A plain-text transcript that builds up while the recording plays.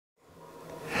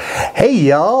Hey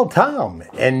y'all, Tom,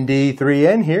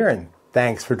 ND3N here, and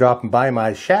thanks for dropping by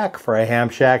my shack for a ham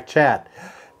shack chat.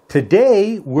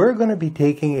 Today we're going to be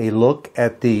taking a look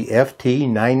at the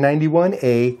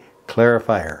FT-991A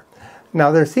Clarifier.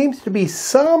 Now there seems to be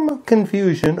some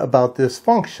confusion about this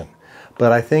function,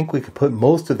 but I think we could put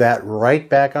most of that right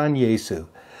back on Yaesu.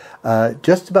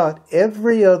 Just about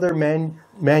every other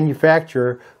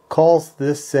manufacturer calls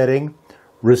this setting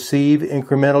receive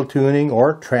incremental tuning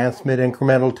or transmit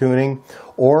incremental tuning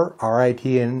or RIT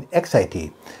and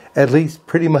XIT. At least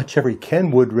pretty much every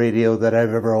Kenwood radio that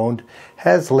I've ever owned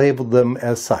has labeled them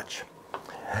as such.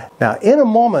 Now in a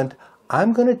moment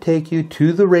I'm going to take you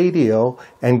to the radio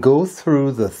and go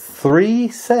through the three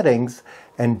settings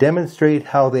and demonstrate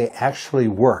how they actually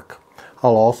work.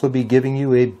 I'll also be giving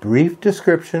you a brief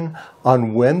description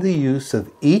on when the use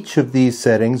of each of these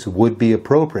settings would be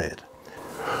appropriate.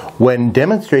 When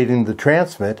demonstrating the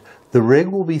transmit, the rig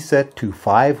will be set to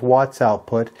 5 watts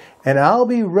output, and I'll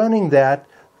be running that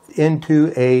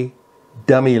into a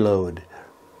dummy load.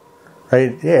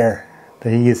 Right there.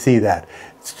 You see that.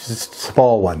 It's just a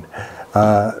small one.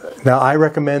 Now I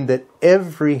recommend that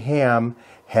every ham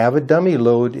have a dummy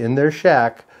load in their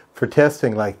shack for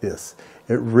testing like this.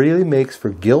 It really makes for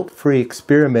guilt-free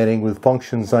experimenting with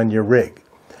functions on your rig.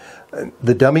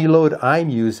 The dummy load I'm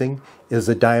using is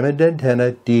a Diamond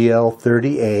Antenna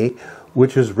DL30A,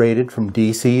 which is rated from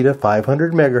DC to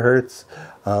 500 megahertz,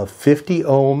 50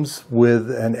 ohms with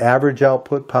an average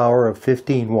output power of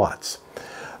 15 watts.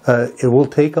 It will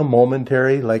take a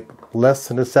momentary, like less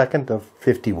than a second, of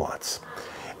 50 watts.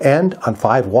 And on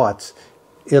 5 watts,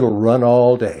 it'll run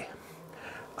all day.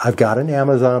 I've got an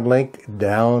Amazon link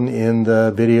down in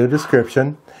the video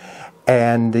description,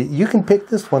 and you can pick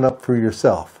this one up for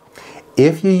yourself.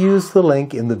 If you use the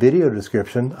link in the video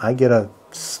description, I get a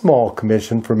small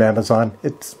commission from Amazon.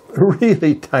 It's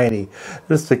really tiny,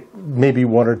 just like maybe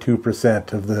 1 or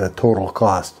 2% of the total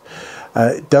cost.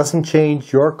 It doesn't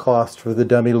change your cost for the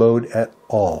dummy load at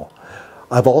all.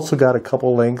 I've also got a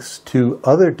couple links to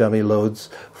other dummy loads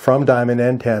from Diamond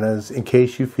Antennas in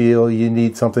case you feel you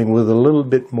need something with a little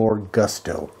bit more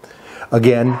gusto.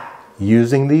 Again,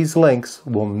 using these links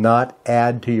will not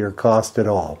add to your cost at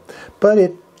all, but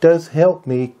it does help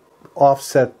me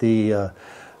offset the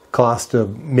cost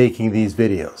of making these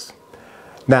videos.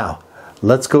 Now,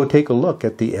 let's go take a look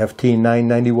at the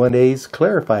FT-991A's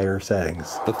clarifier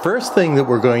settings. The first thing that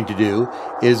we're going to do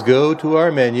is go to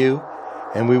our menu,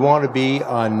 and we want to be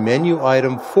on menu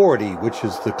item 40, which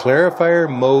is the clarifier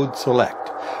mode select.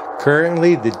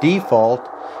 Currently the default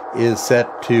is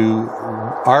set to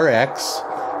RX,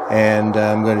 and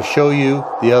I'm going to show you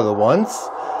the other ones.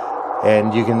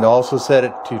 And you can also set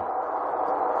it to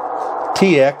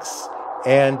TX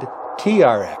and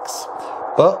TRX.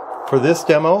 But for this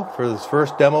demo, for this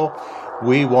first demo,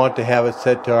 we want to have it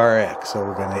set to RX. So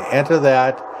we're going to enter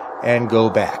that and go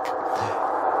back.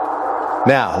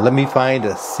 Now, let me find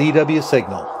a CW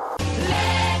signal.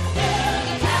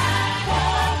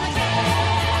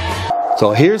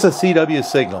 So here's a CW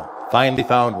signal. Finally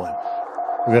found one.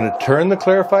 We're going to turn the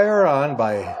clarifier on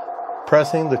by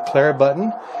pressing the Clair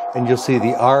button, and you'll see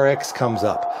the RX comes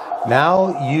up.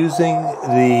 Now using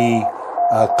the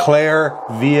Clair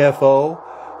VFO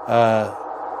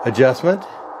adjustment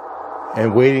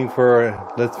and waiting for,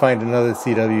 let's find another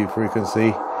CW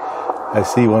frequency. I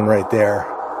see one right there.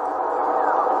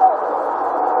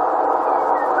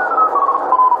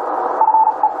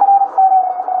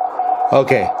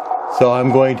 Okay, so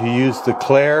I'm going to use the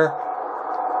Clair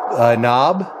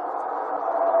knob.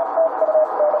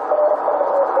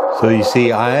 So you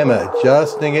see I am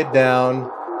adjusting it down.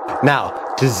 Now,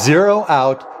 to zero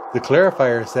out the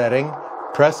clarifier setting,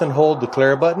 press and hold the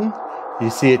Clair button. You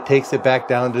see it takes it back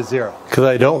down to 0. Because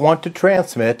I don't want to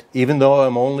transmit, even though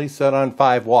I'm only set on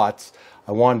 5 watts,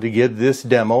 I wanted to give this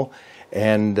demo,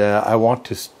 and I want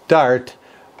to start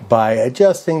by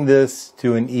adjusting this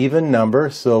to an even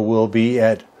number, so we'll be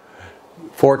at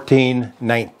 14,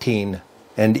 19,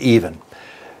 and even.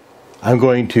 I'm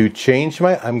going to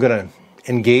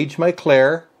engage my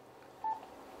Clair.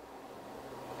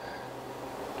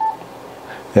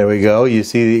 There we go. You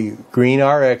see the green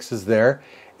RX is there,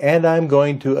 and I'm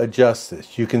going to adjust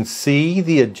this. You can see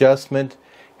the adjustment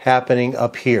happening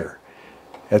up here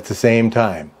at the same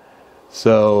time.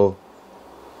 So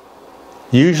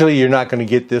usually you're not going to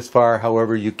get this far.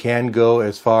 However, you can go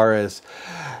as far as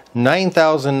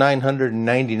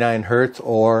 9,999 hertz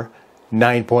or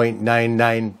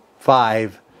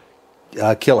 9.995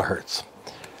 kilohertz.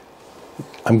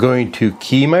 I'm going to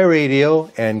key my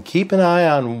radio and keep an eye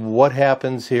on what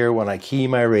happens here when I key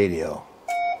my radio.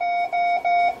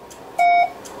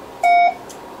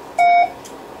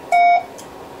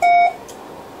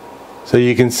 So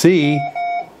you can see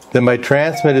that my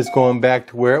transmit is going back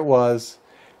to where it was.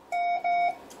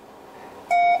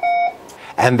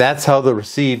 And that's how the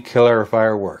receive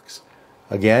clarifier works.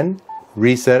 Again,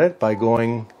 reset it by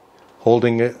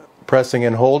holding it, pressing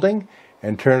and holding,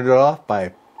 and turn it off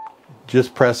by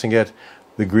just pressing it.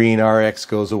 The green RX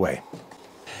goes away.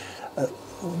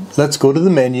 Let's go to the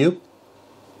menu.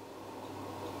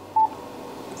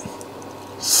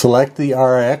 Select the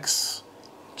RX,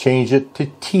 change it to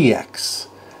TX.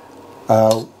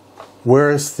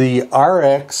 Whereas the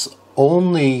RX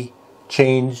only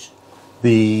changed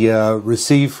the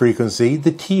receive frequency,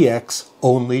 the TX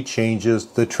only changes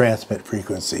the transmit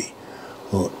frequency.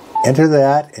 We'll enter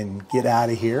that and get out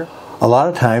of here. A lot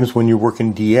of times when you're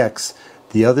working DX,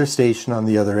 the other station on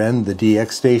the other end, the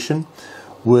DX station,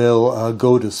 will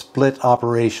go to split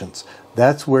operations.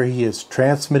 That's where he is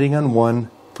transmitting on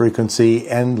one frequency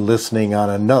and listening on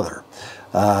another.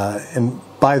 And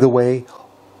by the way,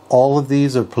 all of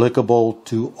these are applicable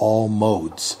to all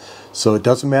modes. So it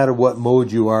doesn't matter what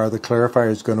mode you are, the clarifier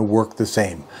is going to work the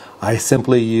same. I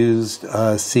simply used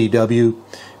CW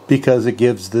because it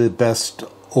gives the best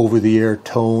over-the-air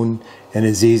tone and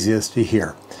is easiest to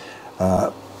hear.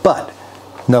 But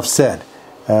enough said.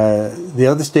 The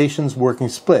other station's working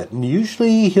split, and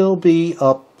usually he'll be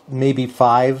up maybe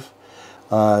 5,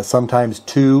 sometimes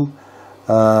 2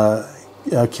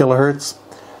 kilohertz.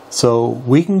 So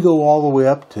we can go all the way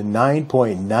up to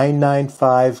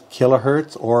 9.995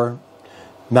 kilohertz or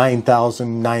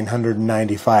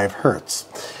 9,995 hertz.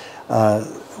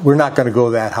 We're not going to go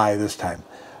that high this time.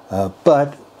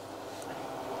 But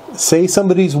say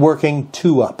somebody's working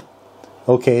 2 up.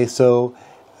 Okay, so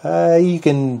you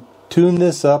can tune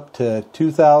this up to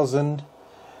 2,000,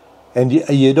 and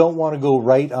you don't want to go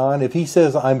right on. If he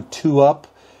says I'm 2 up,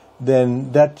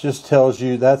 then that just tells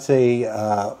you that's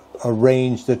a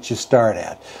range that you start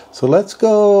at. So let's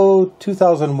go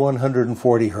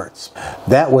 2,140 hertz.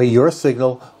 That way your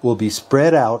signal will be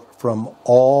spread out from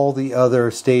all the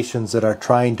other stations that are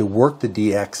trying to work the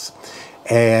DX,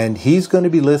 and he's going to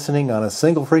be listening on a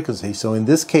single frequency. So in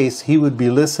this case, he would be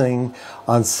listening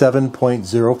on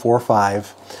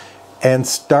 7.045 and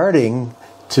starting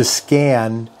to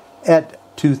scan at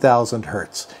 2,000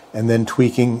 hertz, and then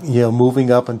tweaking, moving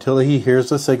up until he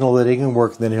hears a signal that he can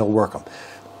work, then he'll work them.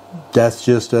 That's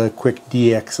just a quick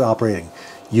DX operating.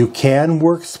 You can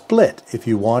work split if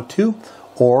you want to,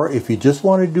 or if you just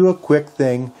want to do a quick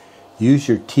thing, use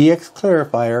your TX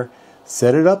clarifier,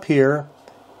 set it up here,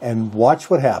 and watch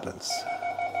what happens.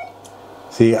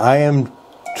 See, I am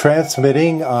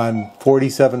transmitting on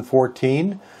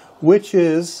 4714, which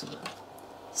is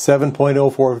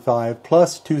 7.045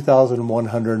 plus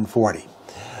 2,140.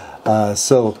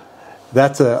 So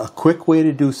that's a quick way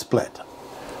to do split.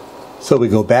 So we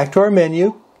go back to our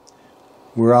menu.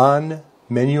 We're on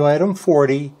menu item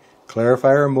 40,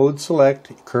 clarifier mode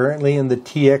select, currently in the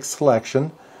TX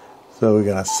selection. So we're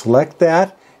going to select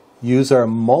that, use our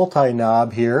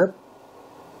multi-knob here,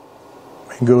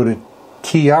 and go to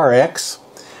TRX.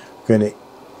 We're going to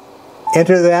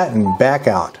enter that and back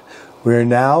out. We're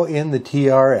now in the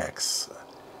TRX.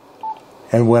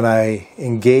 And when I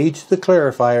engage the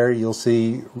clarifier, you'll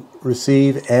see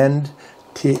receive and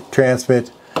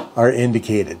transmit are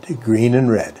indicated, green and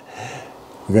red.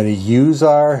 We're going to use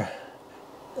our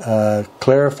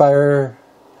clarifier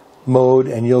mode,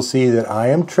 and you'll see that I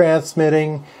am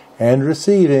transmitting and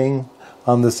receiving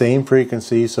on the same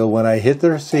frequency. So when I hit the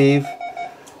receive,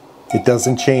 it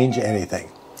doesn't change anything.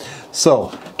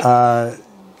 So,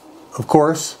 of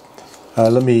course,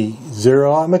 let me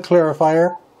zero out my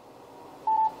clarifier,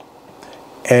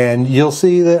 and you'll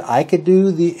see that I could do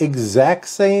the exact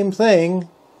same thing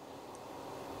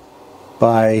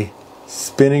by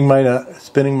spinning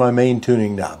my main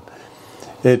tuning knob.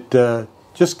 It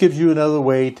just gives you another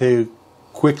way to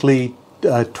quickly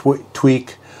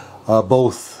tweak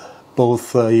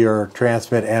both your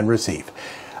transmit and receive.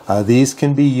 These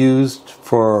can be used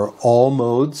for all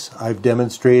modes. I've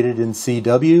demonstrated in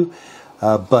CW,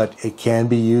 but it can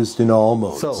be used in all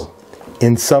modes. So,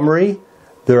 in summary,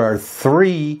 there are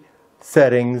 3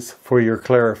 settings for your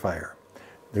clarifier.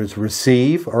 There's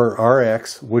receive, or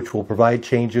RX, which will provide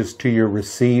changes to your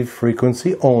receive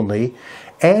frequency only,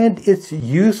 and it's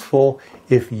useful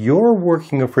if you're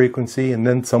working a frequency and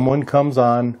then someone comes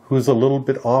on who's a little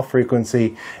bit off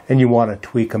frequency and you want to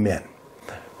tweak them in.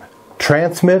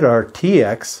 Transmit, or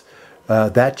TX,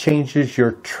 that changes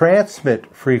your transmit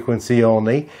frequency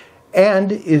only,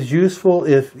 and is useful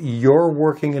if you're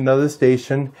working another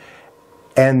station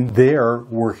and they're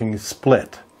working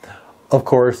split. Of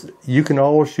course, you can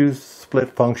always use the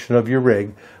split function of your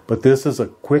rig, but this is a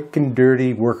quick and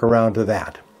dirty workaround to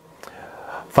that.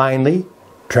 Finally,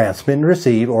 transmit and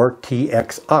receive, or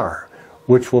TXR,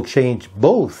 which will change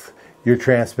both your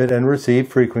transmit and receive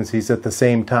frequencies at the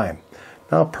same time.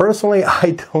 Now, personally,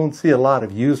 I don't see a lot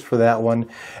of use for that one,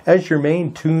 as your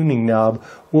main tuning knob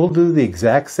will do the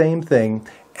exact same thing,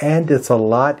 and it's a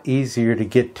lot easier to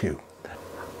get to.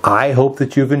 I hope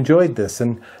that you've enjoyed this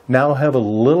and now have a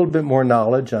little bit more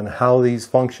knowledge on how these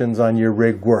functions on your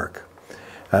rig work.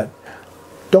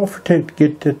 Don't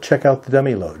forget to check out the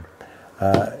dummy load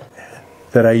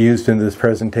that I used in this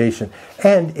presentation.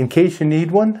 And in case you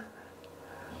need one,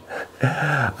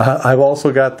 I've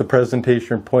also got the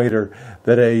presentation pointer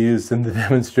that I used in the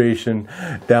demonstration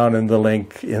down in the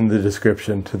link in the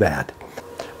description to that.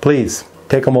 Please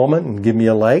take a moment and give me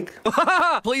a like.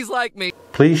 Please like me.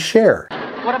 Please share.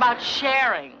 What about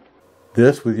sharing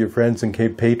this with your friends and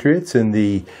compatriots in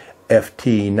the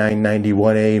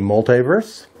FT-991A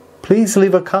multiverse? Please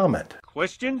leave a comment.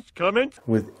 Questions? Comments?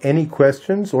 With any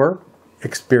questions or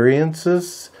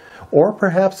experiences, or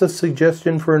perhaps a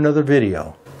suggestion for another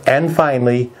video. And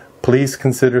finally, please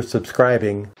consider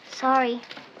subscribing. Sorry,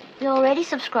 you already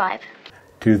subscribed.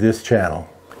 To this channel.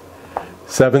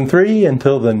 7-3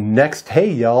 until the next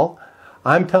Hey Y'all,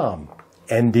 I'm Tom,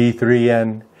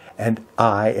 ND3N, and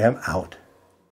I am out.